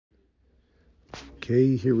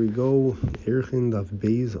Okay, here we go. Erchin Daf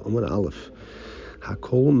Beis Amud Aleph.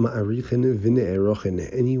 Hakol ma'arichin v'ne'erochin.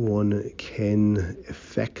 Anyone can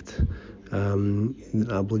effect an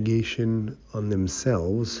obligation on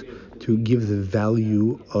themselves to give the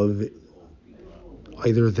value of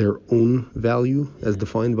either their own value as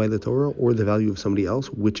defined by the Torah or the value of somebody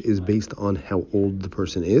else, which is based on how old the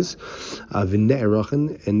person is.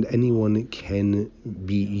 And anyone can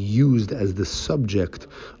be used as the subject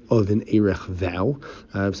of an erech vow.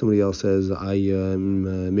 If somebody else says, I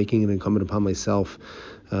am making it incumbent upon myself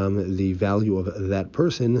the value of that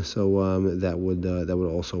person, so that would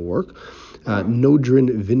also work. Nodrin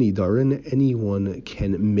vinidarin, anyone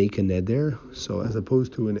can make a neder. So as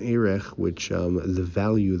opposed to an erech, which the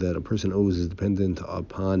value that a person owes is dependent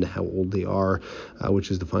upon how old they are, which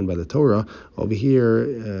is defined by the Torah. Over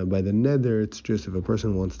here, by the neder, it's just if a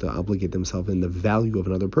person wants to obligate themselves in the value of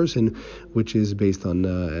another person, which is based on,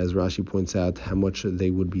 as Rashi points out, how much they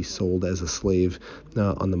would be sold as a slave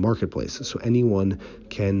on the marketplace. So anyone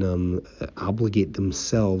can obligate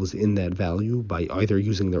themselves in that value by either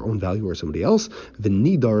using their own value or somebody else. The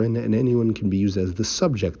nidarin, and anyone can be used as the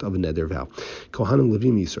subject of a neder vow. Kohanim,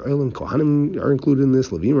 Levim, Yisraelim. Kohanim are included in this.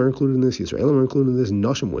 Levim are included in this. Yisraelim are included in this.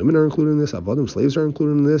 Nashim, women are included in this. Avadim, slaves are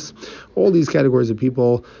included in this. All these categories of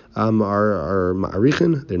people are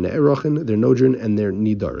ma'arichin, they're ne'erochin, they're nodrin, and they're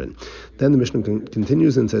nidarin. Then the Mishnah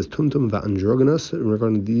continues and says tumtum va'androgonos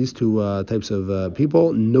regarding these two types of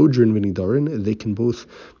people. Nodrin v'nidarin, they can both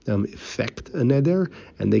effect a neder,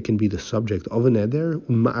 and they can be the subject of a neder.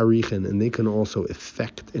 Ma'arichin, and they can also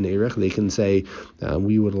effect an erech. They can say,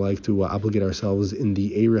 we would like to obligate ourselves in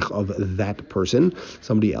the erech of that person,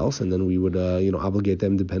 somebody else, and then we would obligate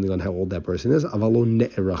them depending on how old that person is. Avalo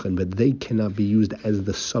ne'erachin, but they cannot be used as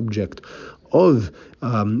the subject of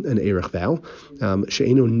an erech vow,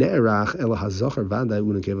 she'enu ne'erach ela hazachar v'adai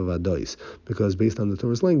unekeva v'adois, because based on the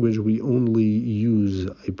Torah's language, we only use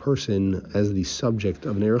a person as the subject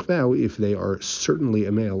of an erech vow if they are certainly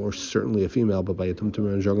a male or certainly a female. But by a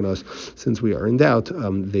tumtum and joganos, since we are in doubt,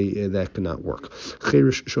 that cannot work.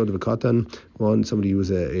 Cherish shota v'katan, one somebody who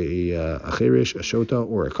is a cherish, a shota,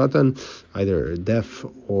 or a katan, either deaf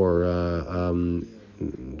or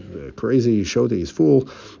crazy, shota, he's fool,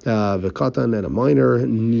 v'katan, and a minor,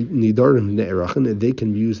 nidarim ne'erachin, they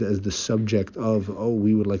can be used as the subject of,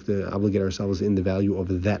 we would like to obligate ourselves in the value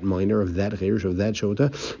of that minor, of that cherish, of that shota,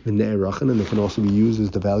 ne'erachin, and they can also be used as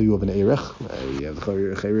the value of an erech.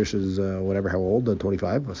 The cherish is whatever, how old,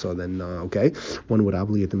 25, so then, okay, one would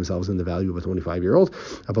obligate themselves in the value of a 25-year-old,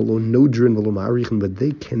 but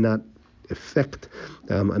they cannot effect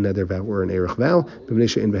another vow or an erech vow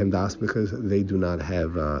because they do not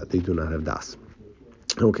have das.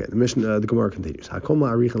 Okay, the Mishnah, the Gemara continues. Hakol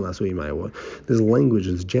ma'arichin lasui ma'awa. There's language,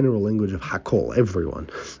 this general language of hakol, everyone.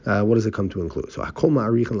 What does it come to include? So hakol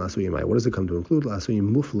ma'arichin lasui ma'awa. What does it come to include? Lasui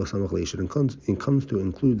mufla samach leishit. It comes to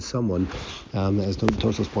include someone, as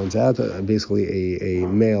Tosos points out, basically a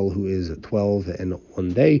male who is 12 and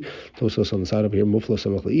 1 day. Tosos on the side over here, mufla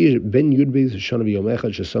samach leish ben yudbeis shana v'yom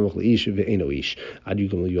echad shesamach leish ve'eno ish ad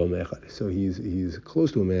yugam yom echad. So he's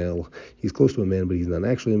close to a male. He's close to a man, but he's not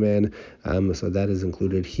actually a man. So that is included.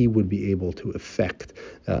 He would be able to effect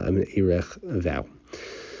an erech vow.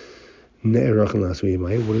 Ne'erach and lasui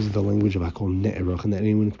mai. What is the language of hakol ne'erach? And that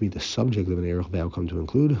anyone can be the subject of an erech vow come to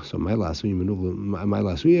include. So my lasui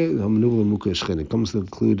mukesh. It comes to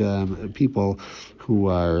include people who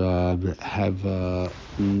are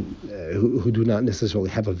who do not necessarily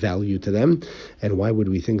have a value to them. And why would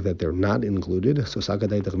we think that they're not included? So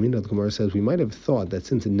Sakadai Tachmina, the Gemara says we might have thought that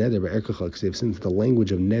since since the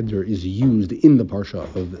language of neder is used in the parsha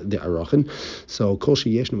of the arachin, so kol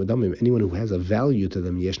sheyeshnu b'damim, anyone who has a value to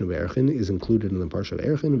them, yeshnu b'erachin, is included in the parsha of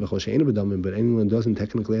erachin. V'chol she'enu b'damim, but anyone who doesn't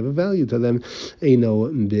technically have a value to them,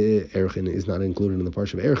 eino b'erachin, is not included in the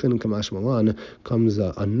parsha of erachin. Kamash malan comes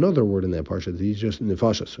another word in that parsha. He's just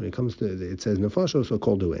nefashos. So it comes to, it says nefashos, so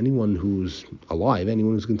called to anyone who's alive,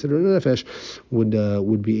 anyone who's considered a nefesh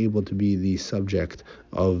would be able to be the subject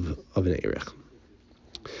of an erech.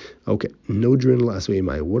 Okay, nodrin lasui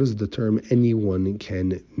mai. What is the term anyone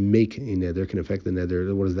can make a neder, can affect the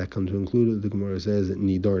neder? What does that come to include? The Gemara says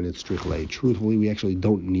nidarin, it's strichlei. Truthfully, we actually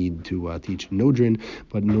don't need to teach nodrin,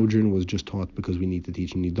 but nodrin was just taught because we need to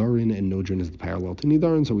teach nidarin, and nodrin is the parallel to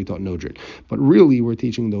nidarin, so we taught nodrin. But really, we're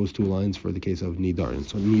teaching those two lines for the case of nidarin.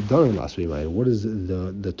 So nidarin lasui mai. What is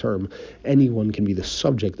the term anyone can be the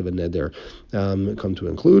subject of a neder come to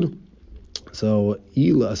include? So,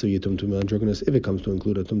 if it comes to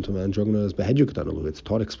include a tumtum androgynous behedjukatanalu, it's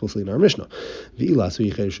taught explicitly in our Mishnah.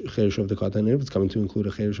 If it's coming to include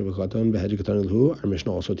a cheresh of a katan behedjukatanalu, our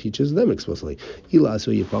Mishnah also teaches them explicitly. And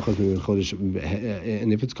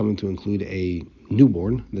if it's coming to include a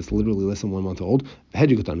newborn that's literally less than 1 month old,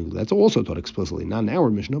 that's also taught explicitly, not in our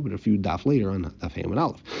Mishnah, but a few daf later on daf Ham and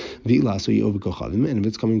Aleph. And if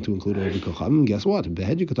it's coming to include Ovi Kochavim, guess what?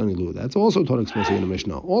 That's also taught explicitly in the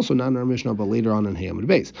Mishnah, also not in our Mishnah, but later on in Ham and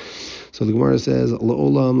Beis. So the Gemara says,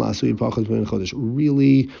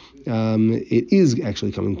 really, it is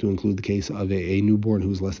actually coming to include the case of a newborn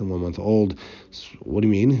who's less than 1 month old. So what do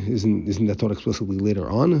you mean? Isn't that taught explicitly later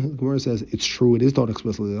on? The Gemara says it's true. It is taught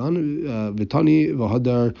explicitly on Vitani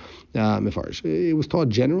v'Hadar Mefarish. It was taught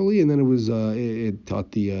generally, and then it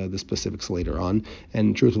taught the specifics later on.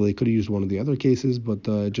 And truthfully, it could have used one of the other cases, but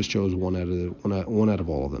it just chose one out of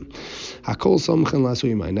all of them. Hakol Samchen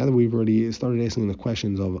Lasuyimai. Now that we've already started asking the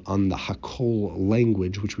questions on the Hakol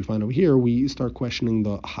language, which we find over here, we start questioning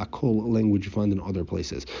the Hakol language you find in other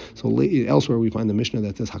places. So elsewhere we find the Mishnah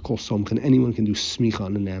that says Hakol Samchen, anyone can do smicha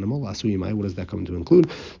on an animal. Lasuyimai, what does that come to include?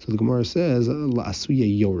 So the Gemara says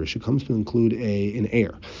Lasuye Yorish. It comes to include an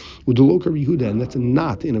heir. Udulok Rabbi Yehuda, and that's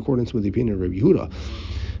not in accordance with the opinion of Rabbi Yehuda.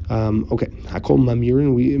 Okay, Hakol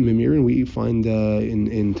Mamirin. We find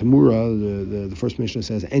in Tamura, the first Mishnah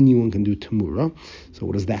says anyone can do Tamura. So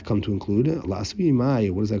what does that come to include? Lasui Mai.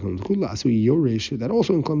 What does that come to include? Lasui Yoresh. That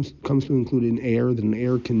also comes to include an heir. That an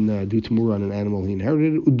heir can do Tamura on an animal he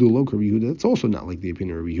inherited. Udulok Rabbi Yehuda. That's also not like the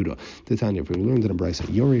opinion of Rabbi Yehuda. Titania, if we learned in a brayso,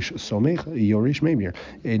 Yoresh Somech, Yoresh Mamir.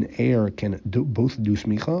 An heir can both do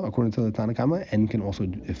smicha according to the Tanakama and can also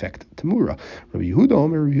effect Tamura. Rabbi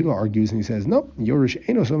Yehuda argues and he says no. Yoresh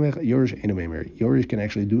Eno Somech. Yorish can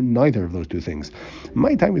actually do neither of those two things.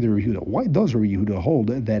 My time with Rabbi Yehuda. Why does Rabbi Yehuda hold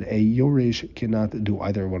that a Yorish cannot do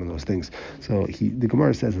either one of those things? So the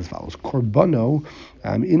Gemara says as follows: Korbano,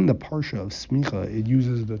 in the parsha of Smicha, it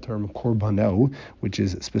uses the term Korbano, which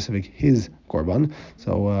is specific his Korban.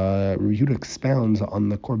 So Rabbi Yehuda expounds on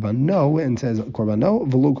the Korbano and says Korbano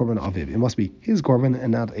v'lo Korban aviv. It must be his Korban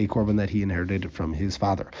and not a Korban that he inherited from his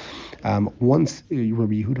father. Once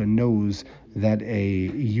Rabbi Yehuda knows that a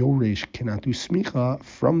Yoresh cannot do smicha,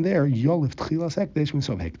 from there, Yolif Tchilas Hekdesh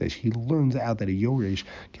Misov Hekdesh. He learns out that a Yoresh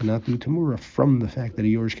cannot do Tamura from the fact that a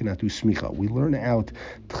Yoresh cannot do smicha. We learn out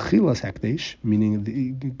Tchilas Hekdesh,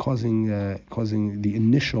 meaning causing the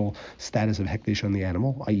initial status of Hekdesh on the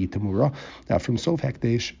animal, i.e. Tamura, from Sov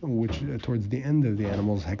Hekdesh, which towards the end of the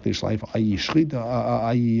animal's Hekdesh life, i.e. Shrita,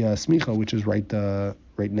 i.e. Smicha, which is right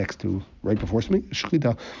before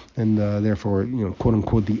Shechita, and therefore, quote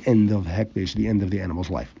unquote, the end of Hekdesh, the end of the animal's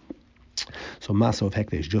life. So Masa of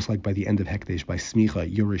Hekdesh, just like by the end of Hekdesh, by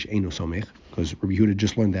Smicha, Yorish Eino Somech, because Rabbi Yehuda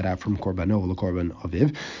just learned that out from Korbano, the Korban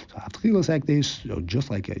Aviv. So Aftechilas Hekdesh, so just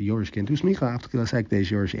like a Yorish can do Smicha, Aftechilas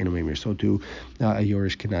Hekdesh, Yorish Eino Memir, so too a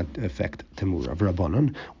Yorish cannot affect Tamura.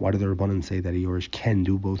 Rabbanon, why do the Rabbanon say that a Yorish can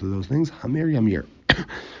do both of those things? Hamir Yamir.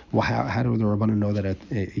 Well, how do the Rabbanon know that a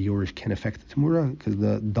Yorish can affect Tamura? Because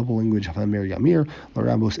the double language of Hamir Yamir,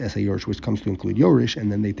 Larabos Es Yorish, which comes to include Yorish, and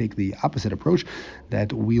then they take the opposite approach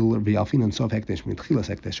that we'll V'alfin and Sof Hekdesh Mitchilas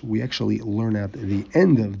Hekdesh. We actually learn at the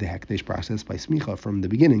end of the Hekdesh process by Smicha from the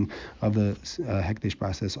beginning of the Hekdesh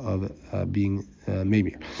process of being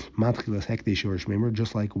Memir. Matchilas Hekdesh Yorish Memir,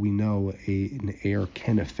 just like we know an heir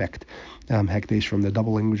can affect Hekdesh from the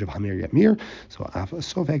double language of Hamir Yamir. So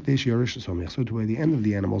Sof Hekdesh Yorish Somech. So to the end of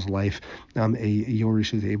the animal's life, a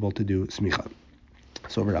Yorish is able to do smicha.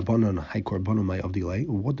 So Rabbanon Hai Korbanon Mai Avdilei.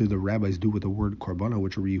 What do the rabbis do with the word Korbana,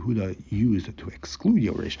 which Rabbi Yehuda used to exclude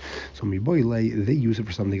Yorish? So Miboilei, they use it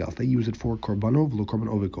for something else. They use it for Korbano v'lo Korban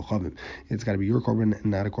Oved Kochavim. It's got to be your Korban and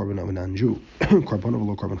not a Korban of a non-Jew. Korbano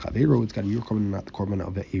v'lo Korban Chavero. It's got to be your Korban and not the Korban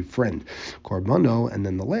of a friend. Korbano, and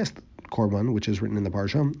then the last Korban, which is written in the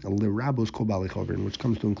Parsha, L'Rabos Kol Balei Chorban, which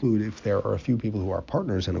comes to include if there are a few people who are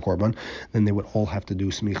partners in a Korban, then they would all have to do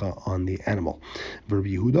smicha on the animal. Rabbi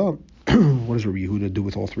Yehuda, what does Rabbi Yehuda do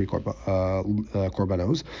with all three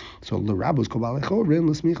korbanos? So L'Rabos Kol Balei Chorban,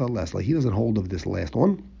 L'Smicha Lesla. He doesn't hold of this last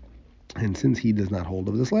one. And since he does not hold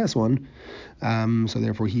of this last one, so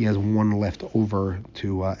therefore he has one left over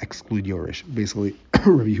to exclude Yorish. Basically,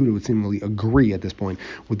 Rabbi Yehuda would seemingly agree at this point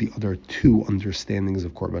with the other two understandings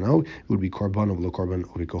of Korbano. It would be Korbano v'lo Korban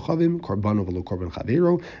Oved Kochavim, Korbano v'lo Korban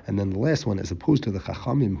Chavero, and then the last one, as opposed to the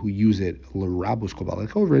Chachamim who use it L'Rabos Kol Balei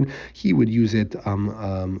Chorban, he would use it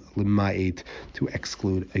L'Ma'et to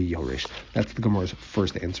exclude a Yorish. That's the Gemara's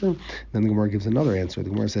first answer. Then the Gemara gives another answer. The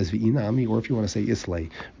Gemara says V'inami, or if you want to say Islay,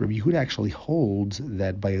 Rabbi Yehuda actually holds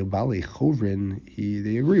that by Balei Chovrin,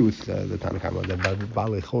 they agree with the Tanakama that by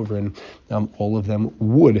Balei Chovrin, all of them Korbano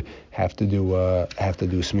would have to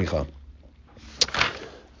do smicha.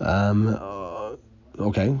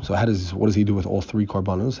 Okay, so what does he do with all three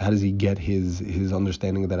korbanos? How does he get his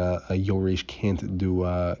understanding that a yoresh can't do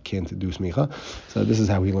smicha? So this is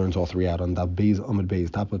how he learns all three out on Daf Beis Amud Beis,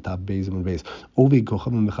 top Beis Amud Beis. Oved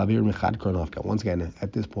kochavim mechaver mechad kornafka. Once again,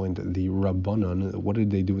 at this point, the Rabbanon, what did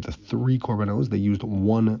they do with the three korbanos? They used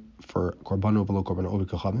one for korbano v'lo korbano oved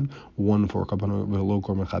kochavim, one for korbano v'lo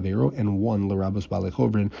korbano chavero, and one l'rabos balei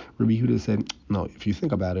chovrin. Rabbi Yehuda said, no, if you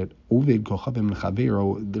think about it, oved kochavim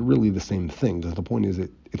chavero, they're really the same thing, because the point is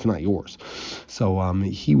it's not yours. So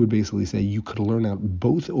he would basically say you could learn out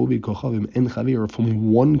both oved kochavim and chavero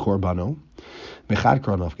from one korbano. Mechad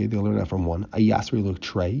Kronofke, they learn that from one. A Yasri look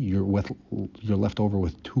Trey, you're left over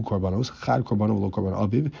with two korbanos. Chad korbano lo korban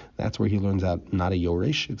aviv. That's where he learns out not a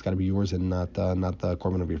yoresh. It's got to be yours and not the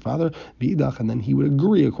korban of your father. B'idach, and then he would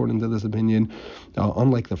agree according to this opinion.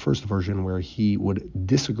 Unlike the first version where he would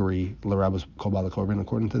disagree l'rabos kol bala korban,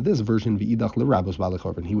 according to this version v'idach l'rabos bala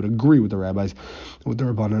korban, he would agree with the rabbis, with the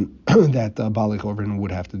rabbanan that bala korban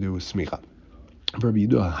would have to do with smicha. So we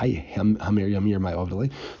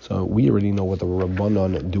already know what the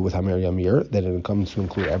Rabbanon do with Hamer Yamir, that it comes to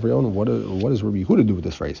include everyone. What does Rabbi Yehuda do with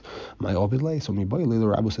this phrase? So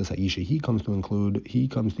Rabbi says he comes to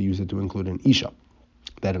use it to include an Isha.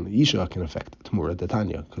 That an Isha can affect Tmura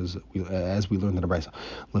Tanya, because as we learned in the Brisa,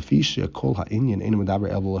 Lafisha Kol Ha'inyan Ein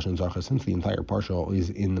Medaber El Lashon Zarcha, since the entire parsha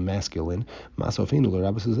is in the masculine, Masofinu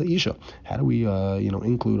Rabbi says Isha. How do we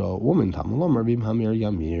include a woman? Tamalam Rabim Hamer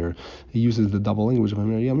Yamir. He uses the double language of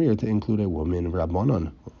Hamer Yamir to include a woman.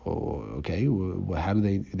 Rabbanon. Okay, how do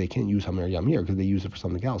they can't use Hamer Yamir because they use it for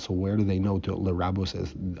something else. So where do they know to L'Rabos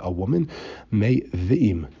as a woman? May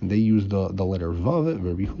V'im. They use the letter Vav.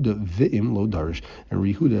 Rabbi Yehuda V'im Lo Darish. And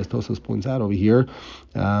Rabbi Yehuda, as Tosas points out over here,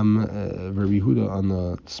 Rabbi Yehuda on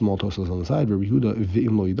the small Tosas on the side, Rabbi Yehuda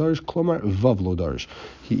V'im Lo Darish, Klomar Vav Lo Darish.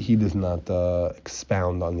 He does not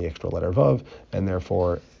expound on the extra letter Vav, and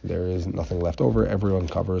therefore there is nothing left over. Everyone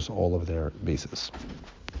covers all of their bases.